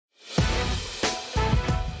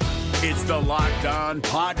It's the Locked On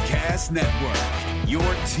Podcast Network, your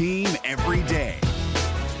team every day.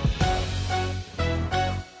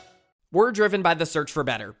 We're driven by the search for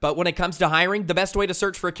better, but when it comes to hiring, the best way to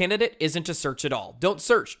search for a candidate isn't to search at all. Don't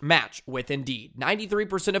search, match with Indeed.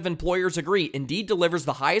 93% of employers agree Indeed delivers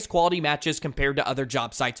the highest quality matches compared to other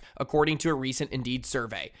job sites, according to a recent Indeed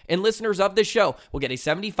survey. And listeners of this show will get a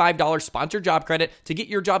 $75 sponsored job credit to get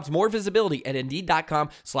your jobs more visibility at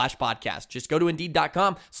Indeed.com/podcast. Just go to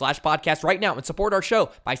Indeed.com/podcast right now and support our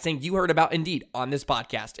show by saying you heard about Indeed on this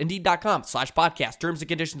podcast. Indeed.com/podcast. Terms and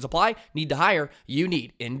conditions apply. Need to hire? You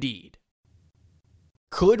need Indeed.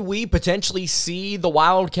 Could we potentially see the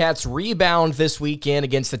Wildcats rebound this weekend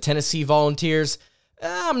against the Tennessee Volunteers?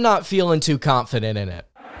 I'm not feeling too confident in it.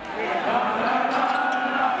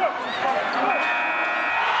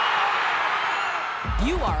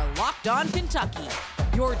 You are Locked On Kentucky,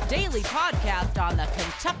 your daily podcast on the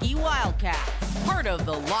Kentucky Wildcats, part of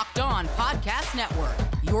the Locked On Podcast Network,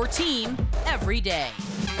 your team every day.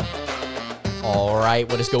 All right,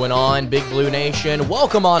 what is going on, Big Blue Nation?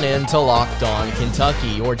 Welcome on in to Locked On Kentucky,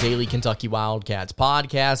 your daily Kentucky Wildcats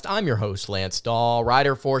podcast. I'm your host, Lance Dahl,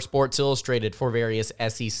 writer for Sports Illustrated for various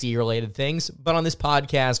SEC-related things. But on this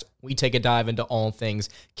podcast, we take a dive into all things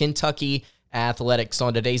Kentucky athletics.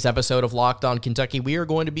 On today's episode of Locked On Kentucky, we are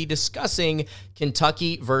going to be discussing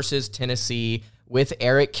Kentucky versus Tennessee with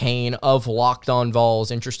Eric Kane of Locked On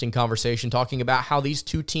Vols. Interesting conversation talking about how these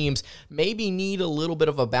two teams maybe need a little bit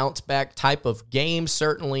of a bounce-back type of game,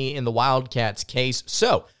 certainly in the Wildcats' case.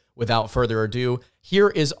 So, without further ado, here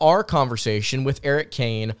is our conversation with Eric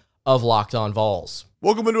Kane of Locked On Vols.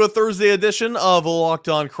 Welcome into a Thursday edition of Locked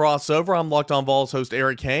On Crossover. I'm Locked On Vols host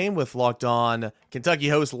Eric Kane with Locked On Kentucky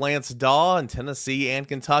host Lance Daw in Tennessee and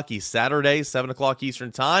Kentucky. Saturday, 7 o'clock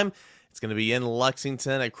Eastern Time. It's going to be in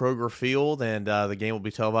Lexington at Kroger Field, and the game will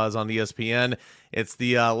be televised on ESPN. It's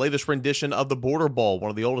the latest rendition of the Border Bowl, one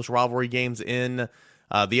of the oldest rivalry games in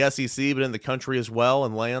the SEC, but in the country as well.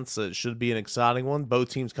 And Lance, it should be an exciting one. Both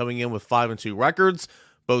teams coming in with 5-2 records.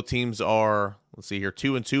 Both teams are,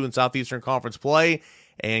 2-2 in Southeastern Conference play.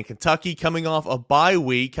 And Kentucky coming off a bye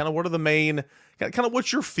week. What are the main,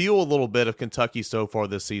 what's your feel a little bit of Kentucky so far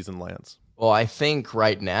this season, Lance? Well, I think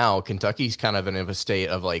right now Kentucky's kind of in a state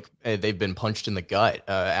of they've been punched in the gut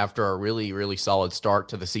after a really, really solid start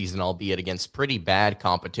to the season, albeit against pretty bad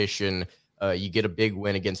competition. You get a big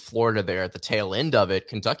win against Florida there at the tail end of it.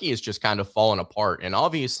 Kentucky is just kind of fallen apart. And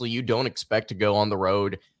obviously you don't expect to go on the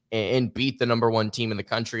road and beat the number one team in the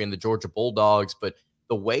country and the Georgia Bulldogs, but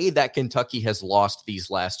the way that Kentucky has lost these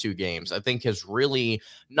last two games, I think has really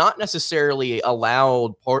not necessarily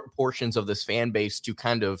allowed portions of this fan base to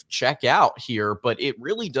kind of check out here, but it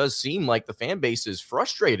really does seem like the fan base is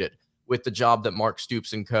frustrated with the job that Mark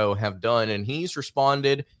Stoops and co have done, and he's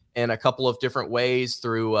responded in a couple of different ways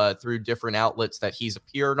through different outlets that he's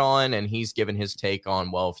appeared on, and he's given his take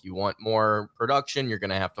on, well, if you want more production, you're going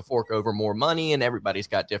to have to fork over more money, and everybody's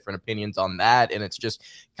got different opinions on that, and it's just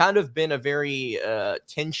kind of been a very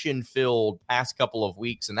tension-filled past couple of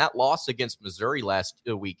weeks, and that loss against Missouri last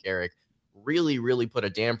week, Eric, really, really put a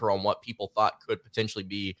damper on what people thought could potentially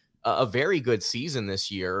be a very good season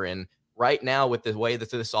this year, and right now, with the way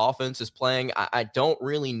that this offense is playing, I don't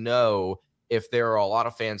really know if there are a lot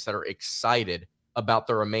of fans that are excited about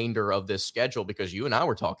the remainder of this schedule, because you and I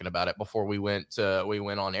were talking about it before we went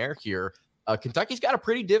on air here. Kentucky's got a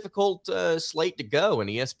pretty difficult slate to go, and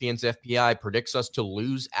ESPN's FPI predicts us to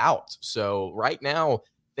lose out. So right now,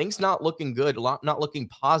 things not looking good, not looking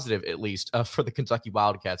positive, at least for the Kentucky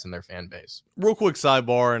Wildcats and their fan base. Real quick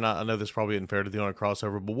sidebar, and I know this probably isn't fair to do on a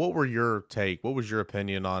crossover, but what were your take? What was your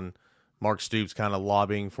opinion on Mark Stoops kind of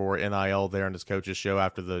lobbying for NIL there in his coach's show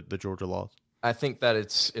after the Georgia loss? I think that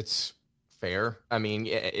it's fair. I mean,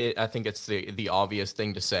 I think it's the obvious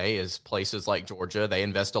thing to say is places like Georgia, they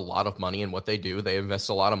invest a lot of money in what they do. They invest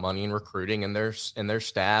a lot of money in recruiting and their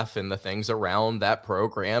staff and the things around that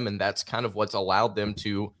program, and that's kind of what's allowed them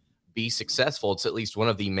to be successful. It's at least one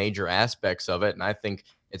of the major aspects of it, and I think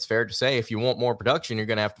it's fair to say if you want more production, you're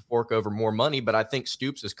going to have to fork over more money, but I think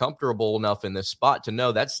Stoops is comfortable enough in this spot to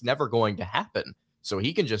know that's never going to happen. So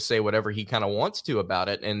he can just say whatever he kind of wants to about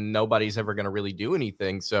it, and nobody's ever going to really do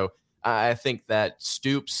anything. So I think that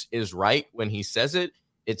Stoops is right when he says it.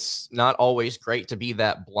 It's not always great to be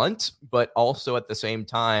that blunt, but also at the same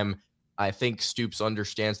time, I think Stoops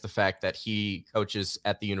understands the fact that he coaches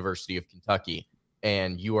at the University of Kentucky,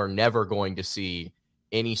 and you are never going to see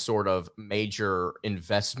any sort of major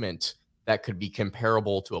investment that could be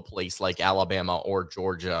comparable to a place like Alabama or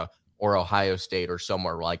Georgia or Ohio State or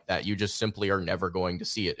somewhere like that. You just simply are never going to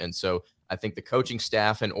see it. And so I think the coaching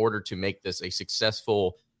staff, in order to make this a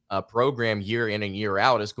successful program year in and year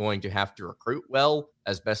out is going to have to recruit well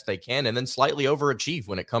as best they can and then slightly overachieve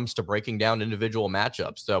when it comes to breaking down individual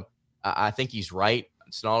matchups. So I think he's right.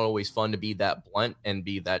 It's not always fun to be that blunt and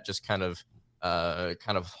be that just kind of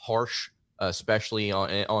harsh, especially on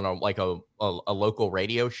a local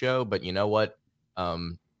radio show. But you know what?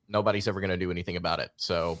 Nobody's ever going to do anything about it.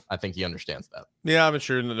 So I think he understands that. Yeah, I'm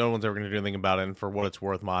sure no one's ever going to do anything about it. And for what it's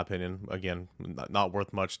worth, my opinion, again, not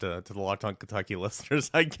worth much to the Locked On Kentucky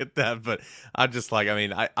listeners. I get that. But I just I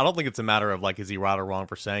don't think it's a matter of is he right or wrong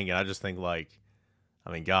for saying it. I just think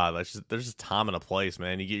God, there's just time and a place,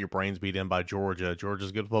 man. You get your brains beat in by Georgia. Georgia's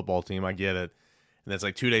a good football team. I get it. And it's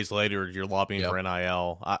 2 days later, you're lobbying for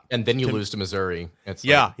NIL. And then you lose to Missouri. It's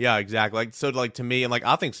yeah, exactly. To me, and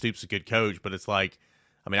I think Stoops is a good coach, but it's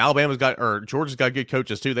Georgia's got good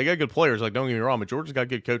coaches too. They got good players. Don't get me wrong, but Georgia's got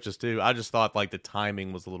good coaches too. I just thought the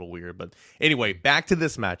timing was a little weird. But anyway, back to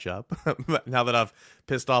this matchup. Now that I've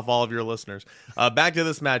pissed off all of your listeners, back to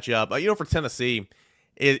this matchup. For Tennessee,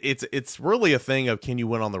 it's really a thing of can you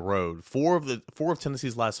win on the road. Four of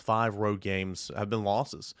Tennessee's last 5 road games have been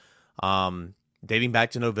losses, dating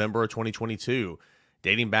back to November of 2022,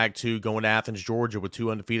 dating back to going to Athens, Georgia, with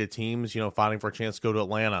 2 undefeated teams. Fighting for a chance to go to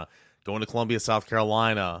Atlanta. Going to Columbia, South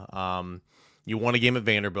Carolina. You won a game at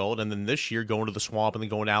Vanderbilt, and then this year going to the Swamp and then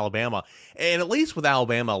going to Alabama. And at least with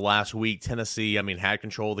Alabama last week, Tennessee, had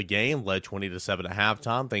control of the game, led 20-7 at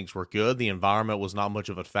halftime. Things were good. The environment was not much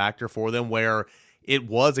of a factor for them, where it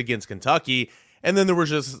was against Kentucky. And then there was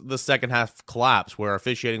just the second half collapse where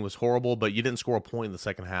officiating was horrible, but you didn't score a point in the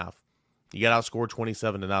second half. You got outscored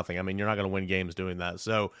 27-0. You're not going to win games doing that.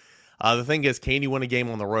 So the thing is, can you win a game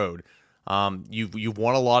on the road? You've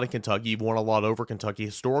won a lot in Kentucky. You've won a lot over Kentucky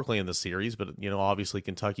historically in the series, but obviously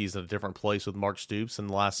Kentucky's in a different place with Mark Stoops in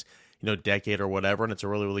the last decade or whatever, and it's a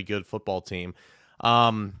really, really good football team.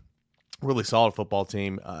 Really solid football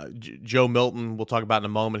team. Joe Milton, we'll talk about in a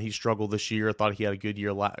moment. He struggled this year. I thought he had a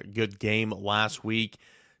good game last week.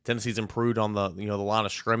 Tennessee's improved on the the line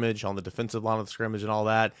of scrimmage, on the defensive line of the scrimmage, and all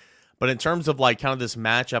that. But in terms of kind of this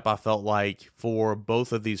matchup, I felt for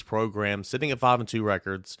both of these programs, sitting at 5-2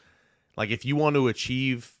 records. If you want to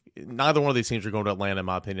achieve, neither one of these teams are going to Atlanta, in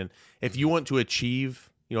my opinion. If you want to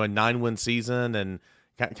achieve, a 9-win season and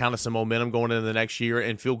kind of some momentum going into the next year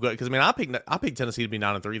and feel good, because I picked Tennessee to be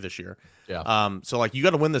 9-3 this year. Yeah. So you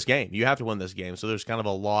got to win this game. You have to win this game. So there's kind of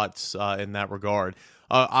a lot in that regard.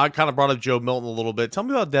 I kind of brought up Joe Milton a little bit. Tell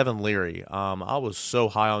me about Devin Leary. I was so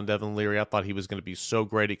high on Devin Leary. I thought he was going to be so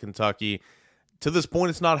great at Kentucky. To this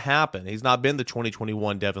point, it's not happened. He's not been the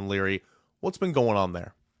 2021 Devin Leary. What's been going on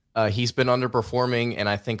there? He's been underperforming, and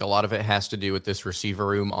I think a lot of it has to do with this receiver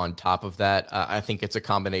room on top of that. I think it's a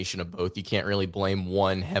combination of both. You can't really blame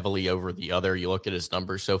one heavily over the other. You look at his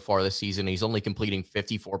numbers so far this season, he's only completing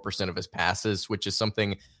 54% of his passes, which is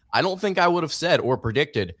something I don't think I would have said or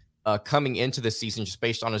predicted coming into the season just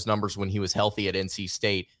based on his numbers when he was healthy at NC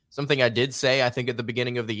State. Something I did say, I think, at the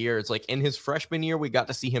beginning of the year, it's in his freshman year, we got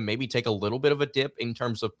to see him maybe take a little bit of a dip in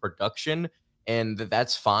terms of production. And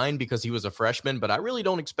that's fine because he was a freshman, but I really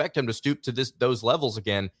don't expect him to stoop to those levels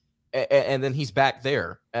again. And then he's back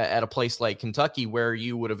there at a place like Kentucky where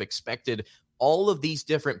you would have expected all of these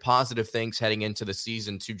different positive things heading into the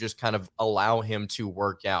season to just kind of allow him to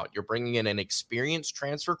work out. You're bringing in an experienced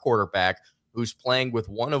transfer quarterback who's playing with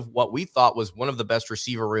one of what we thought was one of the best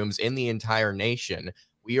receiver rooms in the entire nation.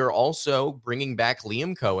 We are also bringing back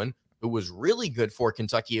Liam Cohen, who was really good for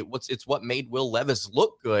Kentucky. It's what made Will Levis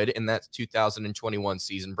look good in that 2021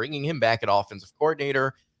 season, bringing him back at offensive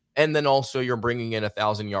coordinator. And then also you're bringing in a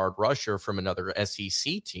 1,000-yard rusher from another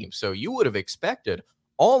SEC team. So you would have expected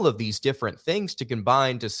all of these different things to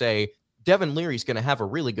combine to say Devin Leary's going to have a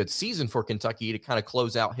really good season for Kentucky to kind of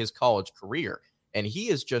close out his college career. And he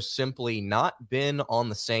has just simply not been on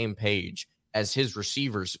the same page as his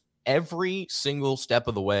receivers every single step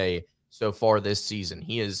of the way so far this season.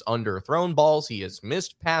 He has underthrown balls. He has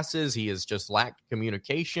missed passes. He has just lacked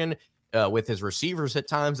communication with his receivers at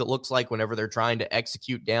times. It looks like whenever they're trying to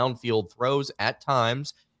execute downfield throws at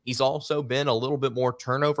times. He's also been a little bit more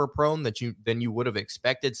turnover prone than you would have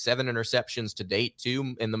expected. 7 interceptions to date,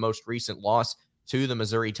 too, in the most recent loss to the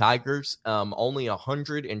Missouri Tigers. Only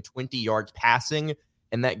 120 yards passing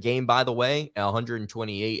in that game, by the way,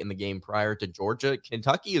 128 in the game prior to Georgia.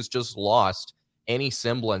 Kentucky has just lost any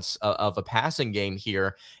semblance of a passing game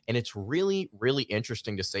here. And it's really, really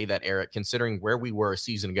interesting to say that, Eric, considering where we were a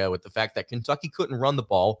season ago with the fact that Kentucky couldn't run the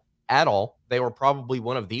ball at all. They were probably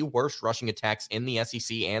one of the worst rushing attacks in the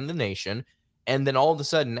SEC and the nation. And then all of a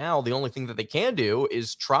sudden now, the only thing that they can do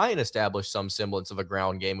is try and establish some semblance of a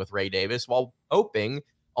ground game with Ray Davis while hoping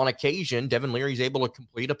on occasion, Devin Leary is able to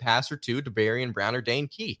complete a pass or two to Berrien Brown or Dane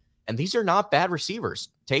Key. And these are not bad receivers,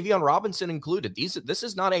 Tavion Robinson included. This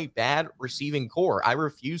is not a bad receiving core. I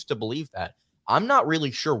refuse to believe that. I'm not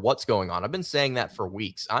really sure what's going on. I've been saying that for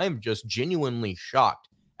weeks. I am just genuinely shocked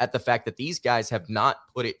at the fact that these guys have not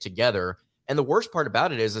put it together. And the worst part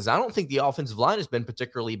about it is I don't think the offensive line has been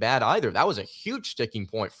particularly bad either. That was a huge sticking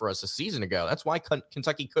point for us a season ago. That's why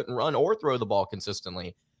Kentucky couldn't run or throw the ball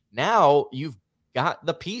consistently. Now you've got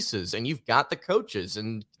the pieces and you've got the coaches,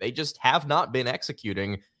 and they just have not been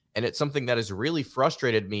executing. And it's something that has really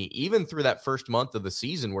frustrated me, even through that first month of the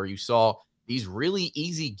season where you saw these really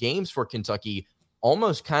easy games for Kentucky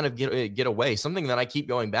almost kind of get away. Something that I keep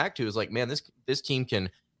going back to is like, man, this team can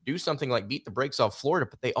do something like beat the brakes off Florida,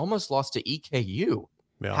 but they almost lost to EKU.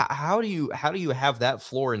 Yeah. How do you have that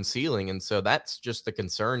floor and ceiling? And so that's just the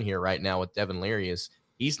concern here right now with Devin Leary is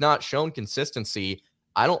he's not shown consistency.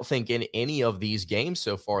 I don't think in any of these games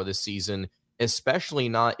so far this season, especially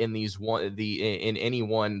not in these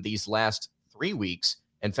last 3 weeks.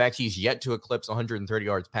 In fact, he's yet to eclipse 130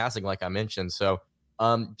 yards passing, like I mentioned. So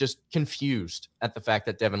just confused at the fact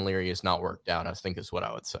that Devin Leary has not worked out, I think is what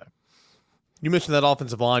I would say. You mentioned that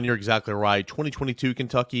offensive line. You're exactly right. 2022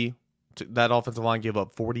 Kentucky, that offensive line gave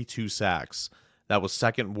up 42 sacks. That was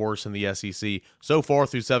second worst in the SEC. So far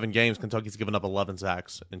through 7 games, Kentucky's given up 11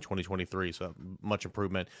 sacks in 2023, so much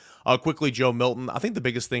improvement. Quickly, Joe Milton. I think the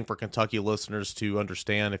biggest thing for Kentucky listeners to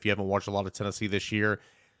understand, if you haven't watched a lot of Tennessee this year,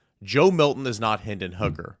 Joe Milton is not Hendon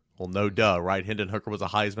Hooker. Well, no duh, right? Hendon Hooker was a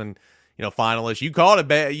Heisman, finalist. You called it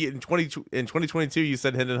bad in 2022. You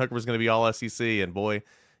said Hendon Hooker was going to be all SEC, and boy,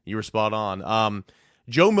 you were spot on.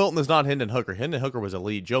 Joe Milton is not Hendon Hooker. Hendon Hooker was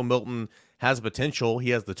elite. Joe Milton has potential. He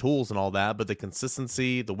has the tools and all that, but the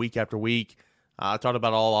consistency, the week after week, I talked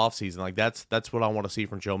about all offseason. Like that's what I want to see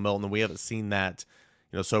from Joe Milton, and we haven't seen that,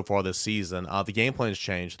 so far this season. The game plan's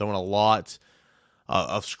changed. Throwing a lot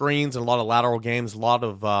of screens and a lot of lateral games, a lot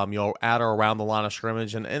of at or around the line of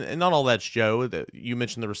scrimmage, and not all that's Joe. You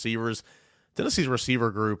mentioned the receivers. Tennessee's receiver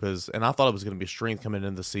group is, and I thought it was going to be a strength coming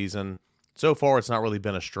into the season. So far, it's not really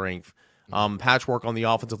been a strength. Patchwork on the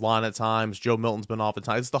offensive line at times. Joe Milton's been off at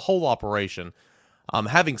times. It's the whole operation.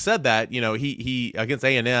 Having said that, he against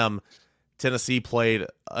A&M, Tennessee played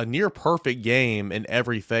a near perfect game in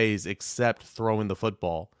every phase except throwing the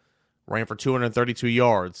football. Ran for 232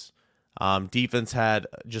 yards. Defense had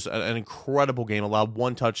just an incredible game, allowed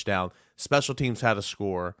 1 touchdown. Special teams had a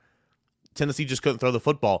score. Tennessee just couldn't throw the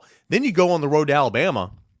football. Then you go on the road to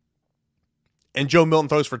Alabama, and Joe Milton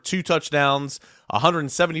throws for 2 touchdowns,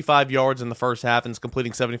 175 yards in the first half, and is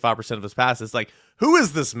completing 75% of his passes. Like, who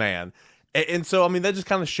is this man? And so, that just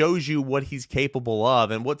kind of shows you what he's capable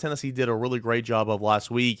of. And what Tennessee did a really great job of last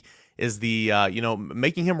week is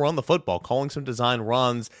making him run the football, calling some design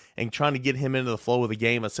runs, and trying to get him into the flow of the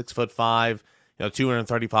game at 6'5",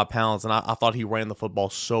 235 pounds. And I thought he ran the football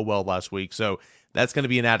so well last week. So that's going to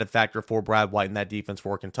be an added factor for Brad White in that defense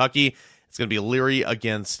for Kentucky. It's going to be Leary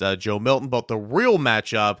against Joe Milton, but the real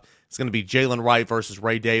matchup is going to be Jalen Wright versus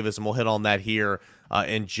Ray Davis, and we'll hit on that here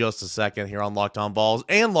in just a second here on Locked On Vols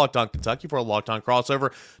and Locked On Kentucky for a Locked On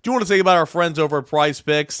crossover. Do want to say about our friends over at Prize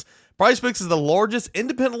Picks. Prize Picks is the largest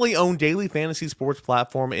independently owned daily fantasy sports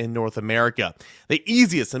platform in North America. The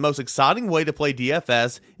easiest and most exciting way to play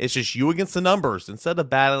DFS is just you against the numbers. Instead of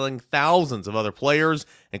battling thousands of other players,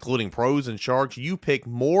 including pros and sharks, you pick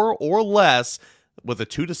more or less with a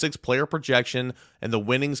 2 to 6 player projection, and the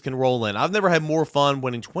winnings can roll in. I've never had more fun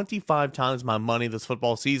winning 25 times my money this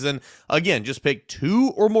football season. Again, just pick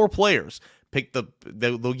 2 or more players.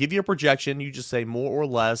 They'll give you a projection. You just say more or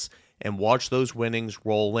less, and watch those winnings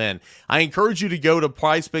roll in. I encourage you to go to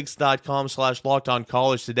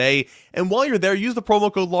prizepicks.com/lockedoncollege today. And while you're there, use the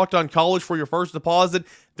promo code LockedOnCollege for your first deposit.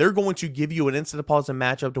 They're going to give you an instant deposit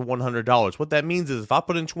match up to $100. What that means is if I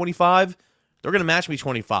put in 25, they're going to match me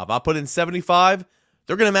 25. I put in 75,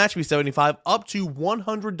 they're going to match me 75, up to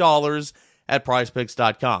 $100 at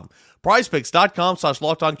prizepicks.com.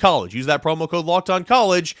 prizepicks.com/lockedoncollege. Use that promo code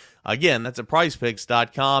LockedOnCollege. Again, that's at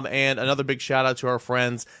prizepicks.com. And another big shout out to our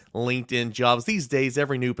friends, LinkedIn Jobs. These days,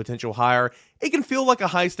 every new potential hire, it can feel like a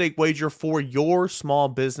high-stake wager for your small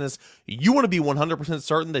business. You want to be 100%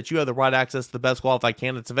 certain that you have the right access to the best qualified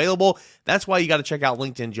candidates available. That's why you got to check out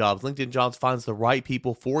LinkedIn Jobs. LinkedIn Jobs finds the right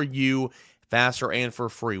people for you faster and for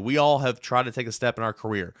free. We all have tried to take a step in our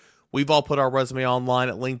career. We've all put our resume online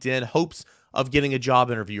at LinkedIn, hopes of getting a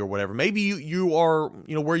job interview or whatever. Maybe you are,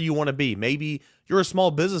 where you want to be. Maybe you're a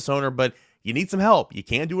small business owner, but you need some help. You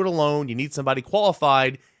can't do it alone. You need somebody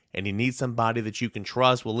qualified. and you need somebody that you can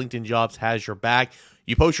trust, well, LinkedIn Jobs has your back.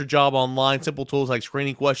 You post your job online, simple tools like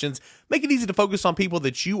screening questions make it easy to focus on people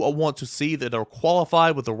that you want to see that are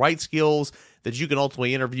qualified with the right skills that you can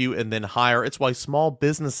ultimately interview and then hire. It's why small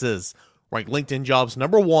businesses rank LinkedIn Jobs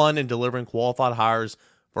 #1 in delivering qualified hires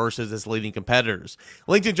versus its leading competitors.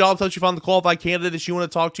 LinkedIn Jobs helps you find the qualified candidates you want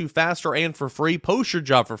to talk to faster and for free. Post your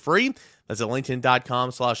job for free. That's at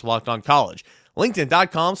linkedin.com/lockedoncollege.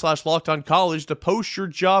 LinkedIn.com/lockedoncollege to post your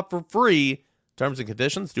job for free. Terms and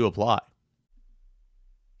conditions do apply.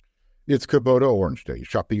 It's Kubota Orange Day.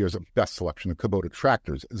 Shop the year's best selection of Kubota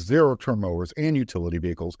tractors, zero-turn mowers, and utility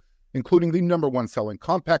vehicles, including the #1 selling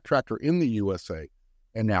compact tractor in the USA.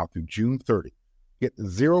 And now through June 30, get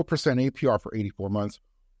 0% APR for 84 months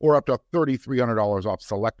or up to $3,300 off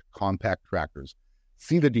select compact tractors.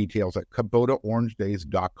 See the details at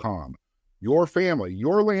KubotaOrangeDays.com. Your family,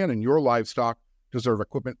 your land, and your livestock deserve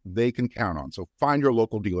equipment they can count on. So find your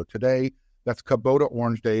local dealer today. That's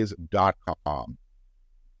KubotaOrangeDays.com.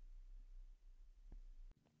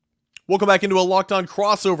 Welcome back into a Locked On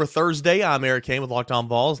crossover Thursday. I'm Eric Kane with Locked On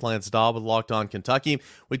Vols, Lance Daub with Locked On Kentucky.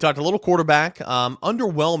 We talked a little quarterback.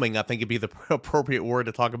 Underwhelming, I think, would be the appropriate word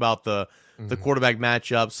to talk about the quarterback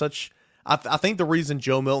matchup. I think the reason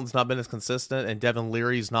Joe Milton's not been as consistent and Devin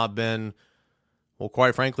Leary's not been, well,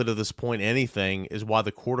 quite frankly, to this point, anything, is why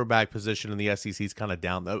the quarterback position in the SEC is kind of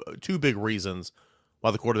down. Two big reasons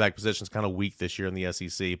why the quarterback position is kind of weak this year in the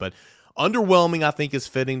SEC. But underwhelming, I think, is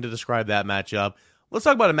fitting to describe that matchup. Let's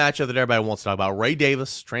talk about a matchup that everybody wants to talk about. Ray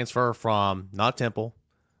Davis, transfer from not Temple,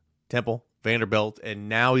 Vanderbilt, and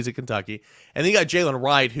now he's at Kentucky. And then you got Jalen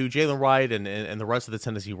Wright, who Jalen Wright and the rest of the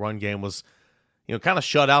Tennessee run game was, kind of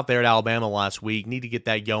shut out there at Alabama last week. Need to get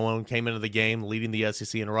that going. Came into the game leading the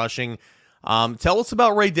SEC in rushing. Tell us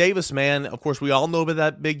about Ray Davis, man. Of course, we all know about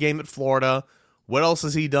that big game at Florida. What else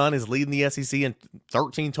has he done? He's leading the SEC in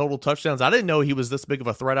 13 total touchdowns. I didn't know he was this big of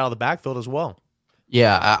a threat out of the backfield as well.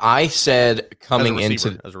 Yeah, I said coming as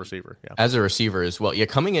a receiver as well. Yeah,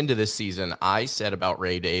 coming into this season, I said about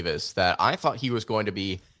Ray Davis that I thought he was going to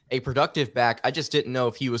be a productive back. I just didn't know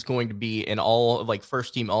if he was going to be an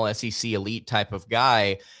first team all SEC elite type of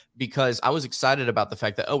guy, because I was excited about the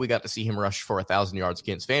fact that, we got to see him rush for 1,000 yards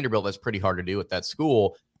against Vanderbilt. That's pretty hard to do at that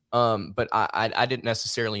school. But I didn't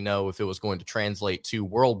necessarily know if it was going to translate to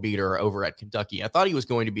world beater over at Kentucky. I thought he was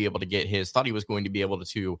going to be able to get thought he was going to be able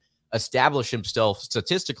to establish himself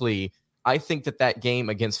statistically. I think that game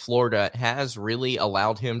against Florida has really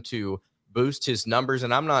allowed him to boost his numbers.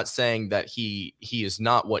 And I'm not saying that he is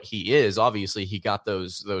not what he is. Obviously, he got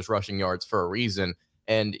those rushing yards for a reason.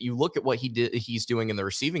 And you look at what he's doing in the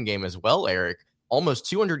receiving game as well, Eric. Almost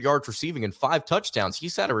 200 yards receiving and 5 touchdowns.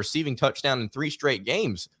 He's had a receiving touchdown in 3 straight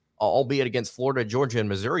games, albeit against Florida, Georgia, and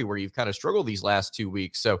Missouri, where you've kind of struggled these last 2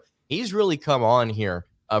 weeks. So he's really come on here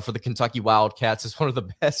for the Kentucky Wildcats as one of the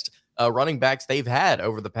best running backs they've had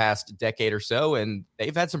over the past decade or so, and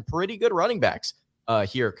they've had some pretty good running backs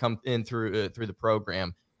here come in through the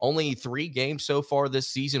program. Only 3 games so far this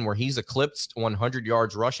season where he's eclipsed 100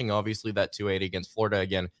 yards rushing. Obviously, that 280 against Florida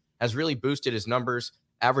again has really boosted his numbers.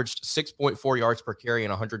 Averaged 6.4 yards per carry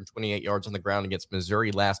and 128 yards on the ground against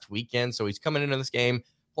Missouri last weekend. So he's coming into this game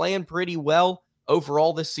playing pretty well.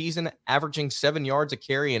 Overall this season, averaging 7 yards a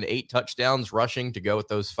carry and 8 touchdowns rushing to go with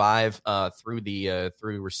those 5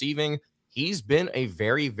 through receiving. He's been a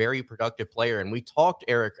very, very productive player. And we talked,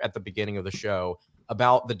 Eric, at the beginning of the show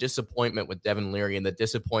about the disappointment with Devin Leary and the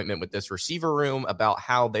disappointment with this receiver room, about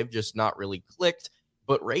how they've just not really clicked.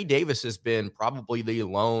 But Ray Davis has been probably the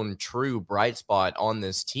lone true bright spot on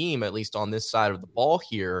this team, at least on this side of the ball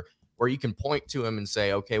here, where you can point to him and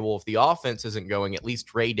say, okay, well, if the offense isn't going, at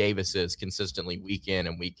least Ray Davis is consistently week in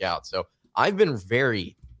and week out. So I've been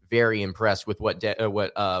very, very impressed with what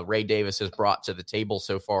Ray Davis has brought to the table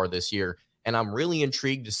so far this year. And I'm really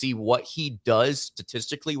intrigued to see what he does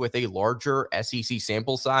statistically with a larger SEC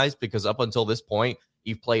sample size, because up until this point,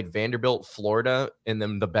 you've played Vanderbilt, Florida, and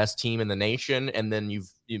then the best team in the nation, and then you've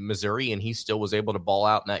Missouri, and he still was able to ball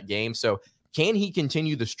out in that game. So can he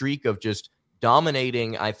continue the streak of just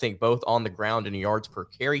dominating, I think, both on the ground and yards per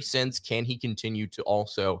carry sense? Can he continue to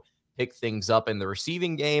also pick things up in the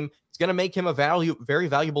receiving game? It's going to make him a very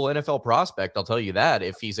valuable NFL prospect, I'll tell you that,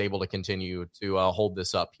 if he's able to continue to hold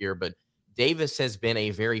this up here. But Davis has been a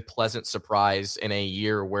very pleasant surprise in a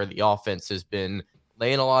year where the offense has been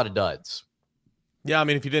laying a lot of duds. Yeah, I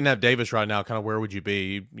mean, if you didn't have Davis right now, kind of where would you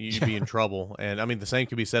be? You'd be in trouble. And, I mean, the same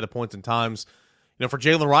could be said at points in times. For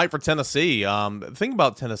Jalen Wright for Tennessee, the thing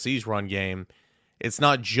about Tennessee's run game, it's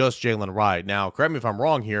not just Jalen Wright. Now, correct me if I'm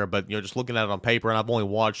wrong here, but, just looking at it on paper, and I've only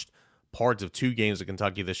watched parts of 2 games of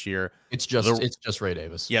Kentucky this year. It's just Ray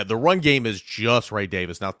Davis. Yeah, the run game is just Ray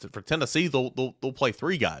Davis. Now for Tennessee, they'll play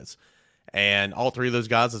 3 guys, and all 3 of those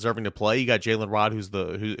guys deserving to play. You got Jalen Rod, who's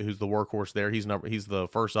the workhorse there. He's the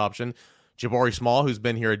first option. Jabari Small, who's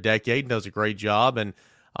been here a decade, does a great job, and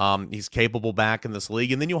he's capable back in this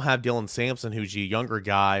league. And then you'll have Dylan Sampson, who's a younger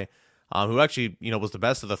guy, who actually was the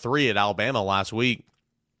best of the 3 at Alabama last week,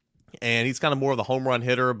 and he's kind of more of the home run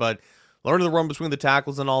hitter, but learning to run between the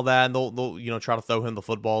tackles and all that, and they'll try to throw him the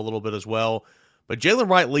football a little bit as well. But Jalen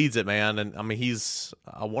Wright leads it, man, and I mean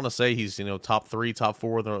I want to say he's top 3, top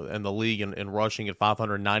 4 in the league in rushing at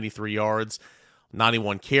 593 yards,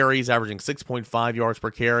 91 carries, averaging 6.5 yards per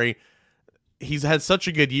carry. He's had such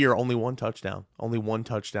a good year, only one touchdown for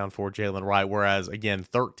Jalen Wright, whereas, again,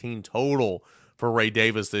 13 total for Ray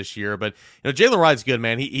Davis this year. But Jalen Wright's good,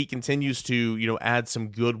 man. He continues to add some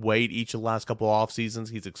good weight each of the last couple of off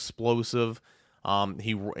seasons. He's explosive.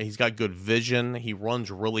 He's got good vision. He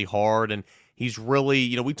runs really hard, and he's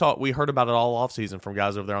really we heard about it all off season from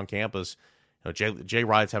guys over there on campus. Jay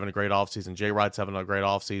Wright's having a great off season. Jay Wright's having a great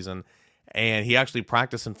off season. And he actually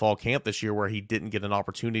practiced in fall camp this year where he didn't get an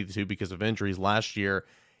opportunity to because of injuries last year,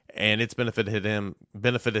 and it's benefited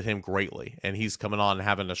him greatly. And he's coming on and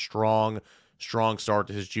having a strong start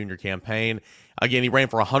to his junior campaign. Again, he ran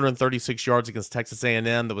for 136 yards against Texas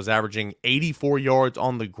A&M that was averaging 84 yards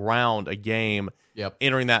on the ground a game. Yep.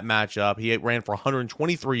 Entering that matchup. He ran for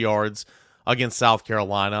 123 yards against South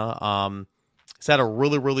Carolina. He's had a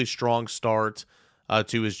really, really strong start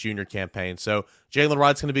to his junior campaign. So Jalen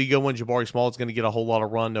Wright's going to be a good one. Jabari Small is going to get a whole lot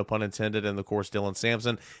of run, no pun intended, and of course Dylan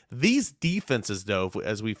Sampson. These defenses, though,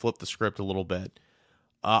 as we flip the script a little bit,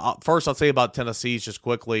 first I'll say about Tennessee's just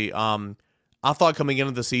quickly. I thought coming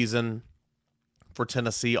into the season for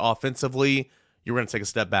Tennessee offensively, you were going to take a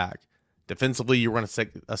step back. Defensively, you were going to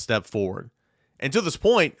take a step forward. And to this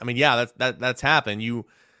point, I mean, yeah, that's happened.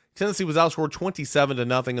 Tennessee was outscored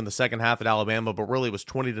 27-0 in the second half at Alabama, but really it was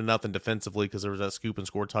 20-0 defensively because there was that scoop and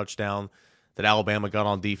score touchdown that Alabama got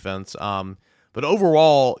on defense. But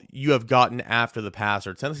overall, you have gotten after the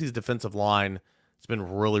passer. Tennessee's defensive line has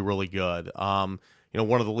been really, really good. One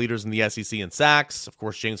of the leaders in the SEC in sacks. Of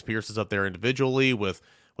course, James Pierce is up there individually with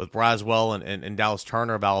Braswell and Dallas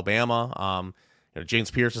Turner of Alabama.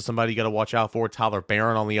 James Pierce is somebody you got to watch out for. Tyler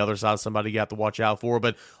Barron on the other side is somebody you have to watch out for.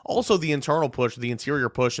 But also the internal push, the interior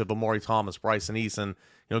push of Amari Thomas, Bryson Eason,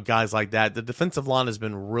 guys like that. The defensive line has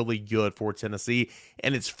been really good for Tennessee,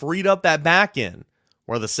 and it's freed up that back end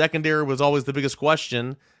where the secondary was always the biggest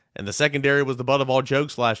question, and the secondary was the butt of all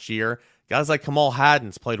jokes last year. Guys like Kamal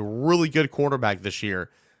Haddon's played a really good cornerback this year.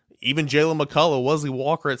 Even Jalen McCullough, Wesley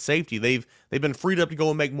Walker at safety. They've been freed up to go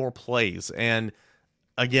and make more plays. And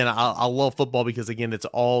again, I love football because, again, it's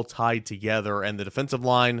all tied together, and the defensive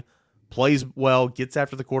line plays well, gets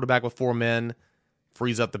after the quarterback with 4 men,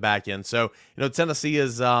 frees up the back end. So, Tennessee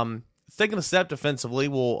is taking a step defensively.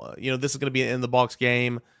 This is going to be an in-the-box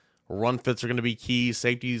game. Run fits are going to be key.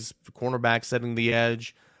 Safeties, cornerback setting the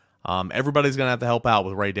edge. Everybody's going to have to help out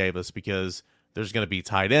with Ray Davis because there's going to be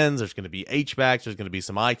tight ends, there's going to be H-backs, there's going to be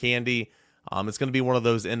some eye candy. It's going to be one of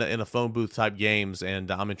those in a phone booth type games,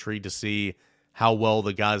 and I'm intrigued to see how well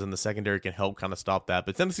the guys in the secondary can help kind of stop that.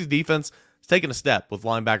 But Tennessee's defense is taking a step with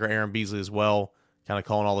linebacker Aaron Beasley as well, kind of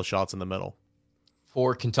calling all the shots in the middle.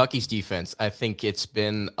 For Kentucky's defense, I think it's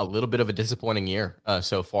been a little bit of a disappointing year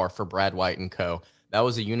so far for Brad White and co. That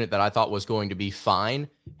was a unit that I thought was going to be fine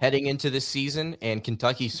heading into this season, and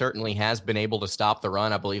Kentucky certainly has been able to stop the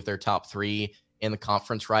run. I believe they're top 3 in the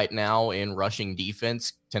conference right now in rushing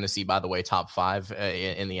defense. Tennessee, by the way, top 5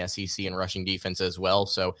 in the SEC in rushing defense as well.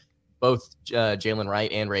 So both Jalen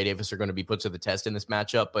Wright and Ray Davis are going to be put to the test in this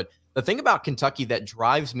matchup. But the thing about Kentucky that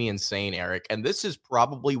drives me insane, Eric, and this is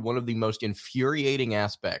probably one of the most infuriating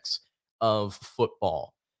aspects of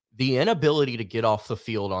football, the inability to get off the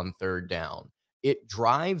field on third down. It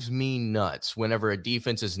drives me nuts whenever a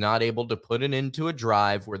defense is not able to put it into a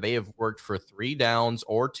drive where they have worked for 3 downs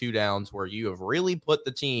or 2 downs, where you have really put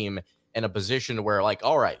the team in a position where, like,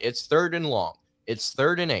 all right, it's 3rd and long. It's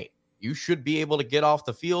 3rd and 8. You should be able to get off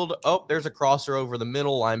the field. Oh, there's a crosser over the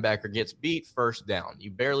middle. Linebacker gets beat. 1st down. You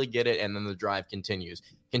barely get it, and then the drive continues.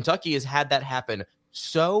 Kentucky has had that happen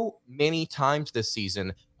so many times this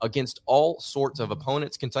season against all sorts of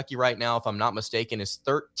opponents. Kentucky right now, if I'm not mistaken, is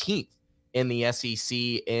 13th in the SEC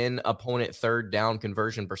in opponent 3rd down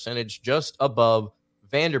conversion percentage, just above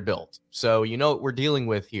Vanderbilt. So you know what we're dealing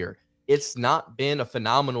with here. It's not been a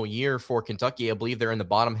phenomenal year for Kentucky. I believe they're in the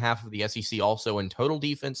bottom half of the SEC also in total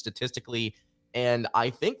defense statistically. And I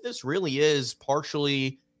think this really is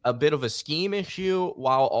partially a bit of a scheme issue,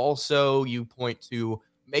 while also you point to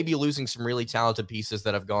maybe losing some really talented pieces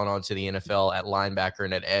that have gone on to the NFL at linebacker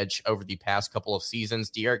and at edge over the past couple of seasons.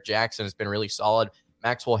 De'Aaron Jackson has been really solid.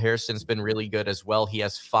 Maxwell Harrison's been really good as well. He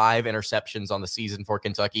has 5 interceptions on the season for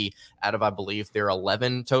Kentucky out of, I believe, their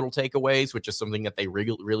 11 total takeaways, which is something that they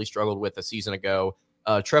really struggled with a season ago.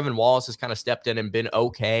 Trevin Wallace has kind of stepped in and been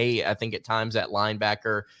okay, I think, at times at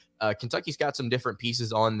linebacker. Kentucky's got some different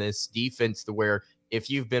pieces on this defense to where if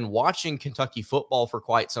you've been watching Kentucky football for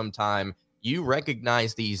quite some time, you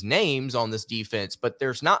recognize these names on this defense, but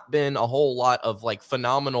there's not been a whole lot of like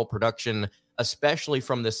phenomenal production, especially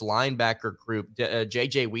from this linebacker group.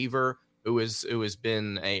 J.J. Weaver, who has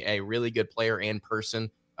been a really good player and person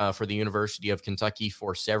for the University of Kentucky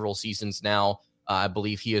for several seasons now. I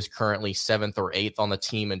believe he is currently 7th or 8th on the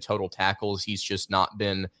team in total tackles. He's just not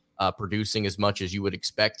been producing as much as you would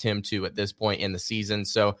expect him to at this point in the season.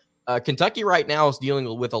 So Kentucky right now is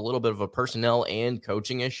dealing with a little bit of a personnel and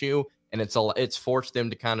coaching issue, and it's forced them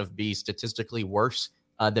to kind of be statistically worse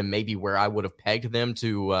than maybe where I would have pegged them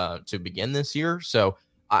to begin this year. So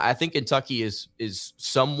I think Kentucky is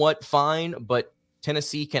somewhat fine, but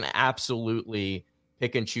Tennessee can absolutely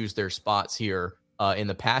pick and choose their spots here in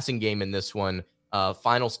the passing game in this one.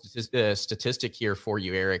 Final statistic here for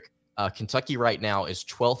you, Eric. Kentucky right now is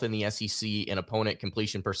 12th in the SEC in opponent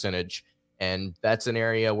completion percentage. And that's an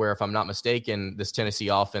area where, if I'm not mistaken, this Tennessee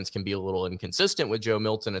offense can be a little inconsistent with Joe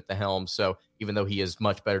Milton at the helm. So even though he is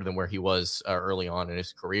much better than where he was early on in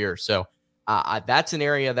his career. So that's an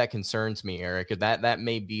area that concerns me, Eric. That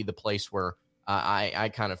may be the place where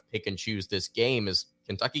I kind of pick and choose this game is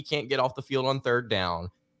Kentucky can't get off the field on third down.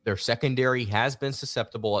 Their secondary has been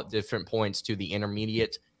susceptible at different points to the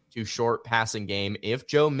intermediate to short passing game. If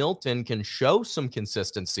Joe Milton can show some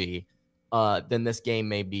consistency, then this game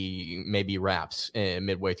may be wraps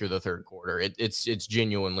midway through the third quarter. It's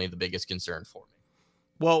genuinely the biggest concern for me.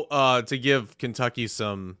 Well, to give Kentucky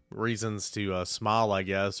some reasons to smile, I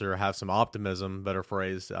guess, or have some optimism, better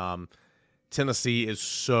phrase, Tennessee is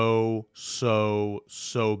so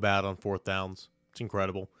bad on fourth downs. It's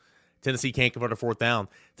incredible. Tennessee can't convert a fourth down.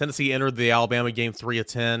 Tennessee entered the Alabama game 3 of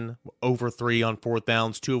 10, over 3 on fourth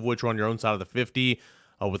downs, 2 of which were on your own side of the 50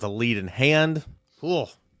 with a lead in hand. Cool.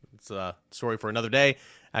 It's a story for another day.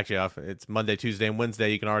 Actually, it's Monday, Tuesday, and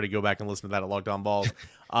Wednesday. You can already go back and listen to that at Locked On Balls.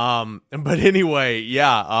 But anyway,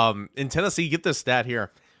 yeah, in Tennessee, get this stat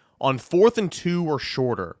here. On 4th and 2 or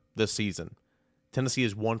shorter this season, Tennessee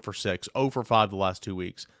is 1 for 6, 0 for 5 the last 2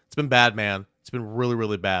 weeks. It's been bad, man. It's been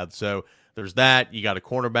really bad. So there's that. You got a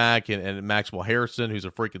cornerback and Maxwell Harrison, who's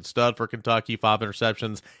a freaking stud for Kentucky, 5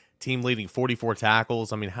 interceptions, team leading 44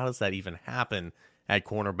 tackles. I mean, how does that even happen at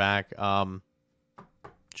cornerback?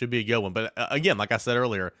 Should be a good one. But again, like I said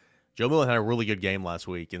earlier, Joe Milton had a really good game last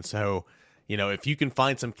week. And so, if you can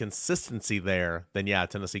find some consistency there, then yeah,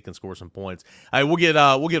 Tennessee can score some points. All right, we'll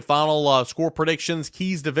get final score predictions,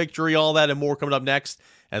 keys to victory, all that and more coming up next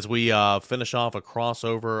as we finish off a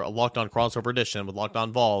Locked On crossover edition with Locked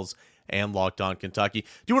On Vols and Locked On Kentucky. Do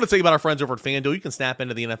you want to tell you about our friends over at FanDuel? You can snap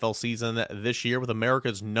into the NFL season this year with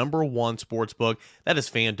America's #1 sports book. That is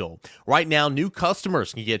FanDuel. Right now, new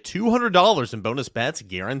customers can get $200 in bonus bets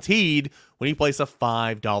guaranteed when you place a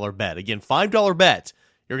 $5 bet. Again, $5 bet,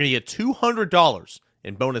 you're going to get $200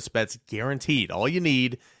 in bonus bets guaranteed. All you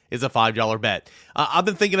need is a $5 bet. I've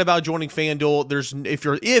been thinking about joining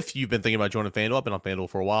FanDuel. If you've been thinking about joining FanDuel, I've been on FanDuel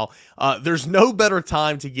for a while. There's no better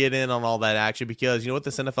time to get in on all that action because with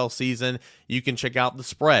this NFL season, you can check out the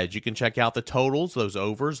spreads, you can check out the totals, those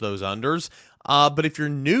overs, those unders. But if you're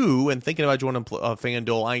new and thinking about joining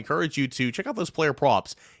FanDuel, I encourage you to check out those player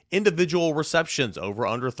props, individual receptions over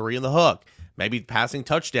under 3 in the hook, maybe passing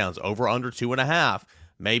touchdowns over under 2.5.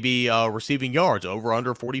 Maybe receiving yards over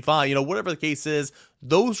under 45, whatever the case is,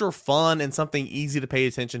 those are fun and something easy to pay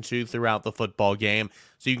attention to throughout the football game.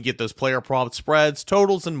 So you can get those player prop spreads,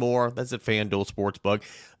 totals, and more. That's at FanDuel Sportsbook.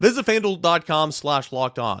 Visit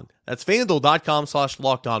FanDuel.com/lockedon. That's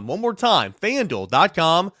FanDuel.com/lockedon. One more time,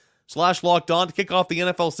 FanDuel.com/lockedon to kick off the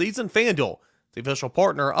NFL season. FanDuel, the official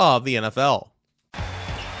partner of the NFL.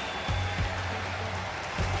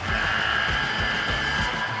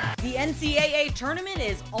 The NCAA tournament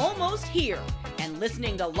is almost here, and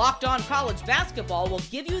listening to Locked On College Basketball will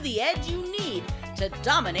give you the edge you need to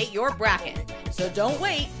dominate your bracket. So don't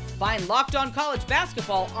wait. Find Locked On College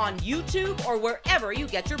Basketball on YouTube or wherever you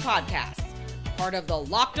get your podcasts. Part of the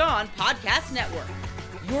Locked On Podcast Network.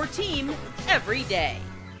 Your team every day.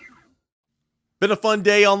 Been a fun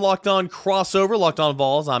day on Locked On Crossover, Locked On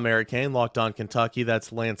Vols. I'm Eric Kane, Locked On Kentucky.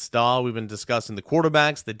 That's Lance Dahl. We've been discussing the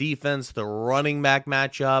quarterbacks, the defense, the running back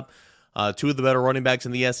matchup. two of the better running backs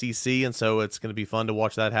in the SEC, and so it's going to be fun to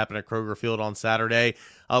watch that happen at Kroger Field on Saturday.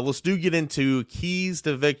 Let's get into keys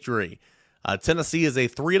to victory. Tennessee is a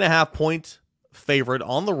 3.5-point favorite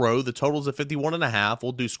on the road. The total's at 51.5.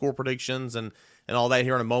 We'll do score predictions and all that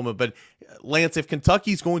here in a moment. But Lance, if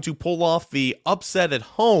Kentucky's going to pull off the upset at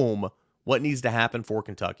home, what needs to happen for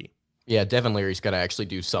Kentucky? Yeah, Devin Leary's got to actually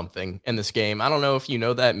do something in this game. I don't know if you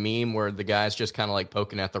know that meme where the guy's just kind of like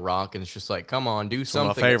poking at the rock and it's just like, come on, do something.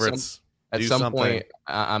 One of my favorites. At some point,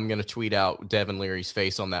 I'm going to tweet out Devin Leary's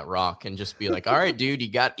face on that rock and just be like, all right, dude, you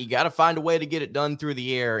got to find a way to get it done through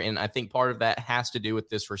the air. And I think part of that has to do with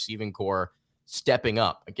this receiving core stepping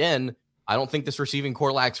up. Again, I don't think this receiving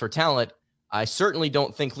core lacks for talent. I certainly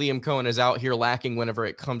don't think Liam Cohen is out here lacking whenever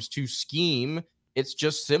it comes to scheme. It's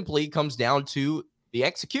just simply comes down to the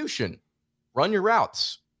execution. Run your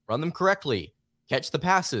routes, run them correctly, catch the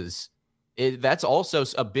passes. That's also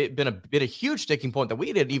been a huge sticking point that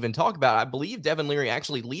we didn't even talk about. I believe Devin Leary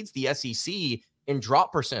actually leads the SEC in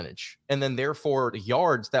drop percentage, and then therefore the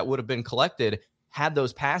yards that would have been collected had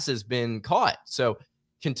those passes been caught. So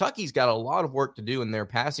Kentucky's got a lot of work to do in their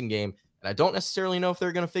passing game, and I don't necessarily know if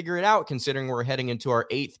they're going to figure it out considering we're heading into our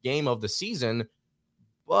 8th game of the season.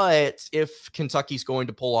 But if Kentucky's going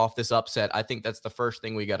to pull off this upset, I think that's the first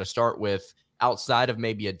thing we got to start with outside of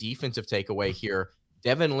maybe a defensive takeaway here.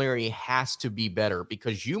 Devin Leary has to be better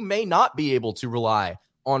because you may not be able to rely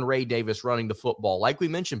on Ray Davis running the football. Like we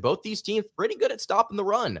mentioned, both these teams pretty good at stopping the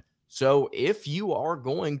run. So if you are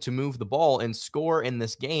going to move the ball and score in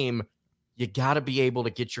this game, you got to be able to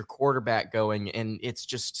get your quarterback going. And it's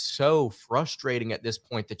just so frustrating at this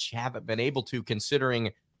point that you haven't been able to,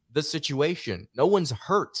 considering the situation. No one's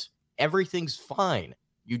hurt. Everything's fine.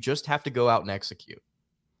 You just have to go out and execute.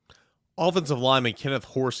 Offensive lineman Kenneth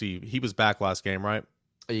Horsey, he was back last game, right?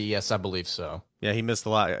 Yes, I believe so. Yeah, he missed a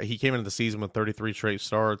lot. He came into the season with 33 straight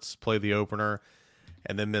starts, played the opener,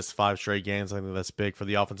 and then missed 5 straight games. I think that's big for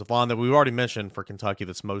the offensive line that we've already mentioned for Kentucky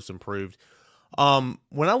that's most improved.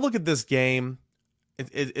 When I look at this game,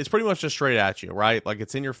 it's pretty much just straight at you, right? Like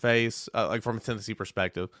it's in your face, like from a Tennessee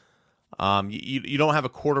perspective. You don't have a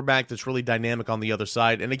quarterback that's really dynamic on the other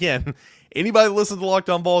side. And again, anybody that listens to Locked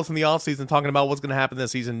On Balls in the offseason talking about what's going to happen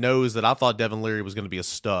this season knows that I thought Devin Leary was going to be a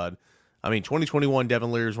stud. I mean, 2021,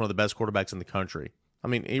 Devin Leary is one of the best quarterbacks in the country. I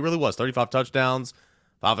mean, he really was. 35 touchdowns,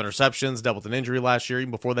 5 interceptions, dealt with an injury last year.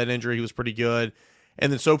 Even before that injury, he was pretty good.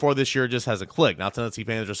 And then so far this year, it just hasn't clicked. Now, Tennessee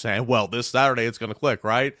fans are saying, well, this Saturday it's going to click,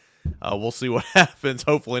 right? We'll see what happens.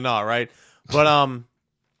 Hopefully not, right? But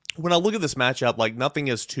when I look at this matchup, like nothing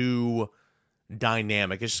is too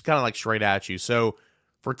dynamic. It's just kind of like straight at you. So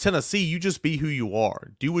for Tennessee, you just be who you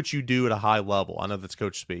are. Do what you do at a high level. I know that's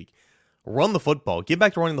coach speak. Run the football. Get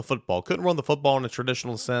back to running the football. Couldn't run the football in a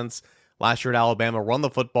traditional sense last year at Alabama. Run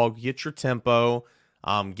the football. Get your tempo.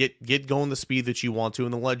 Get going the speed that you want to,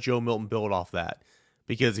 and then let Joe Milton build off that.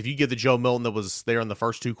 Because if you get the Joe Milton that was there in the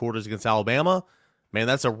first 2 quarters against Alabama, man,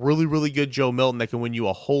 that's a really, really good Joe Milton that can win you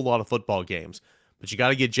a whole lot of football games. But you got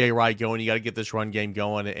to get Jay Wright going. You got to get this run game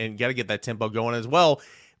going, and got to get that tempo going as well.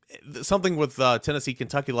 Something with Tennessee,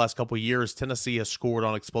 Kentucky the last couple of years, Tennessee has scored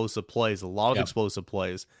on explosive plays, a lot of explosive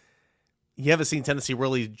plays. You haven't seen Tennessee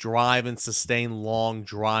really drive and sustain long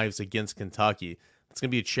drives against Kentucky. It's going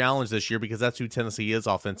to be a challenge this year because that's who Tennessee is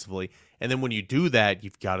offensively. And then when you do that,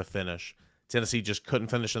 you've got to finish. Tennessee just couldn't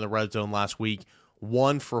finish in the red zone last week.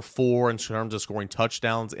 1 for 4 in terms of scoring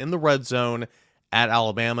touchdowns in the red zone at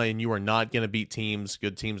Alabama, and you are not going to beat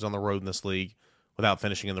good teams on the road in this league without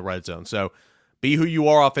finishing in the red zone. So be who you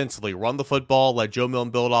are offensively. Run the football. Let Joe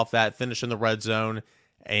Milton build off that. Finish in the red zone.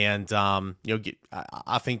 And,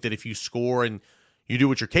 I think that if you score and you do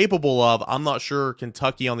what you're capable of, I'm not sure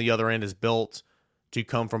Kentucky on the other end is built to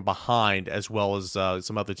come from behind as well as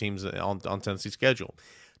some other teams on Tennessee's schedule.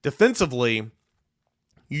 Defensively,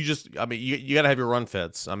 you got to have your run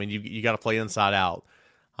fits. I mean, you got to play inside out.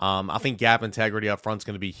 I think gap integrity up front is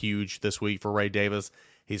going to be huge this week for Ray Davis.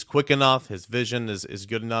 He's quick enough. His vision is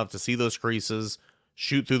good enough to see those creases,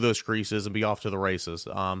 shoot through those creases, and be off to the races.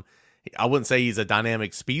 I wouldn't say he's a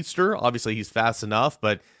dynamic speedster. Obviously, he's fast enough,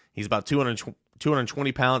 but he's about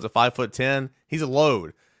 220 pounds at 5'10". He's a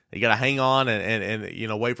load. You got to hang on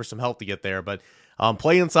and wait for some help to get there. But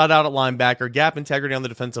play inside out at linebacker, gap integrity on the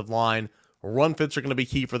defensive line. Run fits are going to be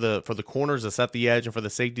key for the corners to set the edge and for the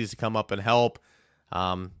safeties to come up and help.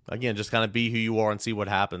 Again, just kind of be who you are and see what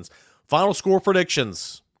happens. Final score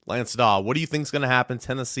predictions. Lance Daw, what do you think is going to happen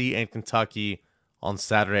Tennessee and Kentucky on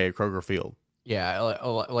Saturday at Kroger Field? Yeah,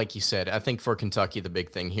 like you said, I think for Kentucky, the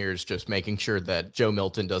big thing here is just making sure that Joe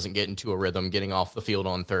Milton doesn't get into a rhythm, getting off the field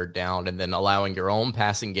on 3rd down, and then allowing your own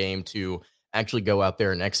passing game to actually go out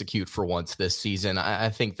there and execute for once this season. I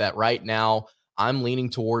think that right now I'm leaning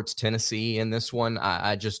towards Tennessee in this one.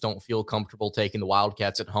 I just don't feel comfortable taking the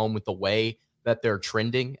Wildcats at home with the way that they're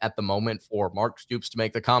trending at the moment for Mark Stoops to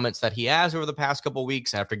make the comments that he has over the past couple of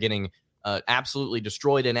weeks after getting absolutely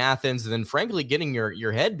destroyed in Athens, and then frankly getting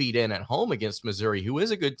your head beat in at home against Missouri, who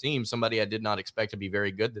is a good team, somebody I did not expect to be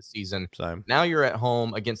very good this season. Same. Now Now you're at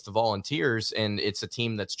home against the Volunteers, and it's a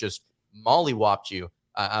team that's just mollywopped you,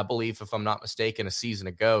 I believe, if I'm not mistaken, a season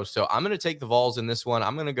ago. So I'm going to take the Vols in this one.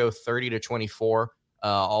 I'm going to go 30-24.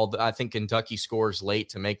 I think Kentucky scores late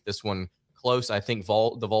to make this one close. I think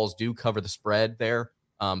the Vols do cover the spread there,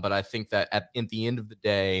 but I think that at the end of the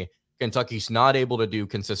day, Kentucky's not able to do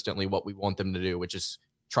consistently what we want them to do, which is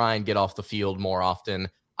try and get off the field more often.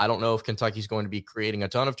 I don't know if Kentucky's going to be creating a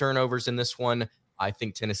ton of turnovers in this one. I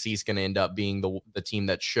think Tennessee's going to end up being the team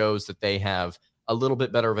that shows that they have a little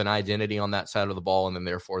bit better of an identity on that side of the ball, and then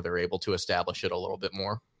therefore they're able to establish it a little bit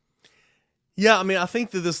more. Yeah, I mean, I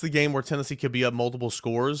think that this is the game where Tennessee could be up multiple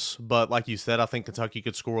scores, but like you said, I think Kentucky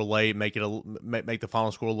could score late, make the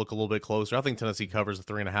final score look a little bit closer. I think Tennessee covers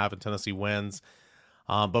the 3.5 and Tennessee wins.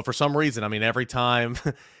 But for some reason, I mean, every time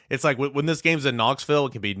it's like when this game's in Knoxville,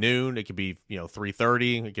 it could be noon, it could be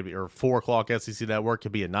 3:30, it could be or 4:00 SEC Network, it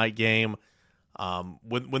could be a night game.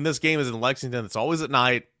 When this game is in Lexington, it's always at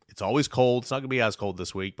night. It's always cold. It's not going to be as cold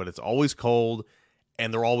this week, but it's always cold,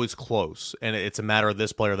 and they're always close. And it's a matter of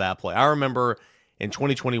this play or that play. I remember in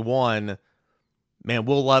 2021, man,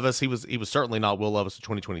 Will Levis, he was certainly not Will Levis in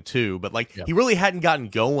 2022, but he really hadn't gotten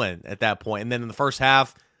going at that point. And then in the first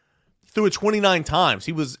half, threw it 29 times.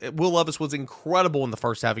 Will Levis was incredible in the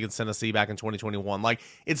first half against Tennessee back in 2021.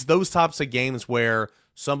 It's those types of games where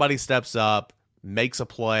somebody steps up, makes a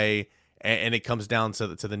play, and it comes down to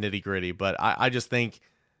the nitty gritty. But I just think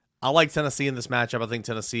I like Tennessee in this matchup. I think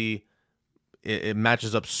Tennessee it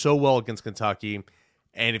matches up so well against Kentucky.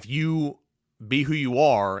 And if you be who you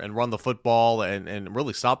are and run the football and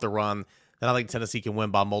really stop the run, then I think Tennessee can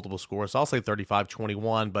win by multiple scores. So I'll say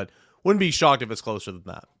 35-21, but wouldn't be shocked if it's closer than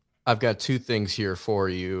that. I've got two things here for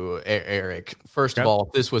you, Eric. First of all,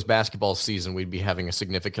 if this was basketball season, we'd be having a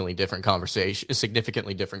significantly different conversation.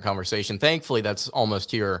 Thankfully, that's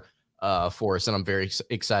almost here for us, and I'm very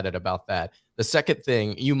excited about that. The second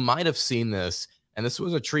thing, you might have seen this, and this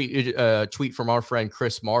was a tweet from our friend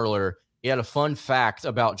Chris Marler. He had a fun fact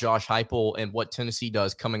about Josh Heupel and what Tennessee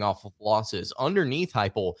does coming off of losses. Underneath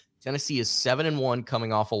Heupel, Tennessee is 7-1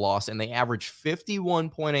 coming off a loss, and they average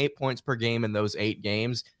 51.8 points per game in those 8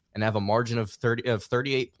 games. And have a margin of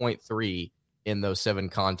 38.3 in those 7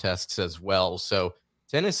 contests as well. So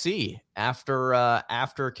Tennessee, after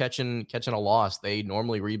catching a loss, they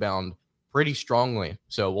normally rebound pretty strongly.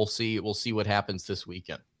 So we'll see what happens this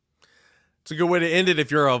weekend. It's a good way to end it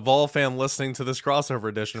if you're a Vol fan listening to this crossover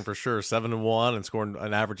edition for sure. 7-1 and scoring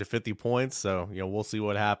an average of 50 points. So we'll see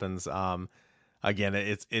what happens. Again,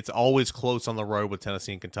 it's always close on the road with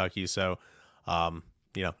Tennessee and Kentucky. So.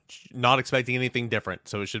 Not expecting anything different.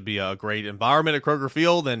 So it should be a great environment at Kroger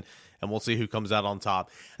Field, and we'll see who comes out on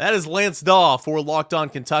top. That is Lance Daw for Locked On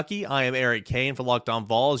Kentucky. I am Eric Kane for Locked On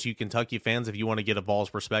Vols. You Kentucky fans, if you want to get a Vols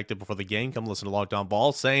perspective before the game, come listen to Locked On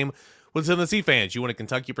Vols. Same with Tennessee fans. You want a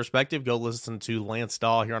Kentucky perspective, go listen to Lance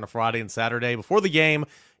Daw here on a Friday and Saturday before the game.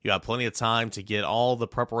 You have plenty of time to get all the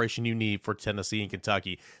preparation you need for Tennessee and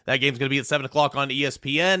Kentucky. That game's going to be at 7 o'clock on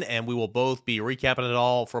ESPN, and we will both be recapping it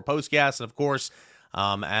all for postcast. And, of course,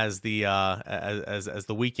 as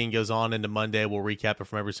the weekend goes on into Monday, we'll recap it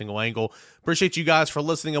from every single angle. Appreciate you guys for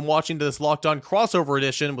listening and watching to this Locked On crossover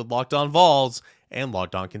edition with Locked On Vols and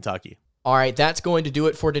Locked On Kentucky. All right, that's going to do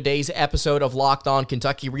it for today's episode of Locked On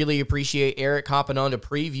Kentucky. Really appreciate Eric hopping on to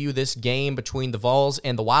preview this game between the Vols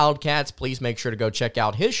and the Wildcats. Please make sure to go check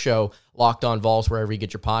out his show, Locked On Vols, wherever you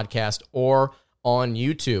get your podcast, or on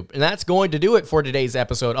YouTube. And that's going to do it for today's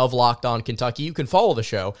episode of Locked On Kentucky. You can follow the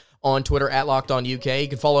show on Twitter at Locked On UK. You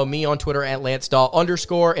can follow me on Twitter at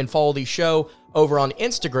LanceDaw_ and follow the show over on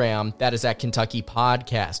Instagram. That is at Kentucky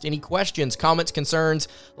Podcast. Any questions, comments, concerns,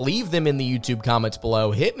 leave them in the YouTube comments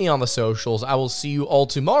below. Hit me on the socials. I will see you all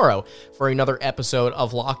tomorrow for another episode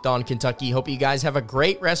of Locked On Kentucky. Hope you guys have a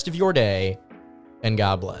great rest of your day, and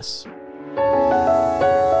God bless.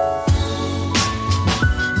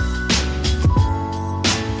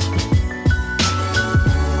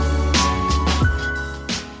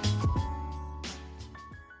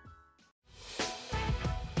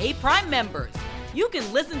 Hey, Prime members, you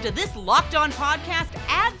can listen to this Locked On podcast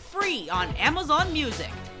ad-free on Amazon Music.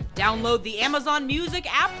 Download the Amazon Music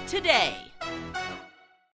app today.